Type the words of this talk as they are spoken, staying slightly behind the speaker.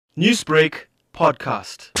Newsbreak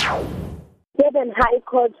Podcast. Durban High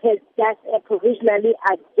Court has just provisionally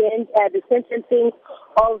adjourned the sentencing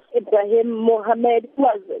of Mohamed Ebrahim, who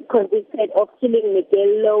was convicted of killing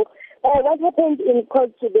Miguel Louw. What happened in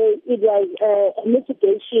court today, it was a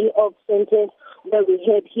mitigation of sentence where we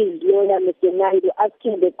had his lawyer, Mr. Newsbreak,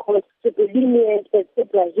 asking the court to be lenient as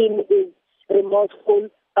Ebrahim is remorseful.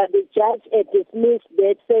 But the judge dismissed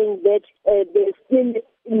that, saying that there's still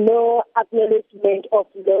no acknowledgement of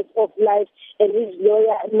loss of life, and his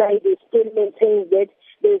lawyer Newsbreak still maintains that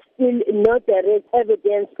there's still no direct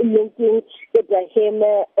evidence linking Ebrahim,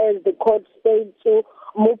 as the court failed to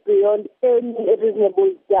move beyond any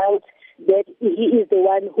reasonable doubt that he is the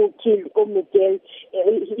one who killed Miguel.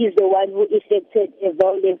 He is the one who effected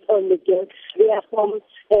violence on Miguel. Therefore,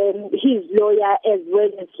 his lawyer, as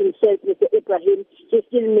well as himself, Mr. Ebrahim, he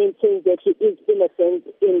still maintains that he is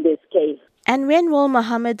innocent in this case. And when will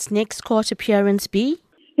Mohamed's next court appearance be?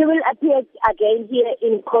 He will appear again here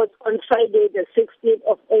in court on Friday, the 16th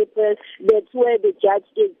of April. That's where the judge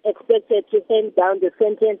is expected to hand down the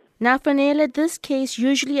sentence. Now, Fanele, this case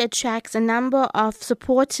usually attracts a number of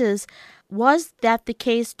supporters. Was that the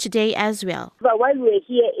case today as well? But while we were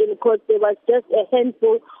here in court, there was just a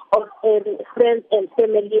handful of friends and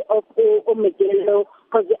family of Miguel Louw,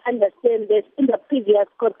 because we understand that in the previous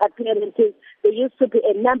court appearances, there used to be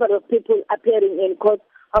a number of people appearing in court.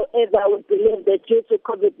 However, we believe that due to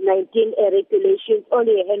COVID-19 regulations,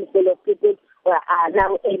 only a handful of people are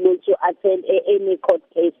now able to attend any court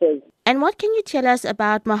cases. And what can you tell us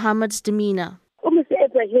about Mohamed's demeanor? Mr.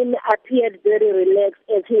 Ebrahim appeared very relaxed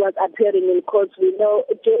as he was appearing in court. We know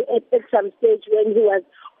at some stage when he was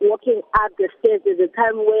walking up the stairs, at the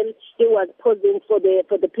time when he was posing for the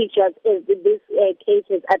pictures, as this case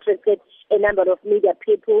has attracted a number of media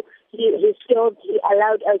people. He stopped, he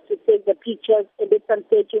allowed us to take the pictures, and at some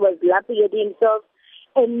stage he was laughing at himself.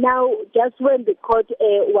 And now, just when the court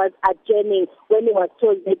was adjourning, when he was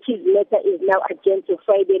told that his letter is now adjourned to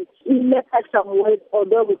Friday, he left us some words,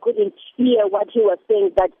 although we couldn't hear what he was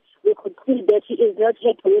saying, but we could see that he is not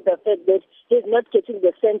happy with the fact that he's not getting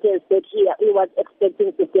the sentence that he was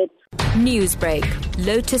expecting to get. Newsbreak,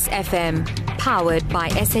 Lotus FM, powered by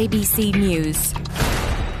SABC News.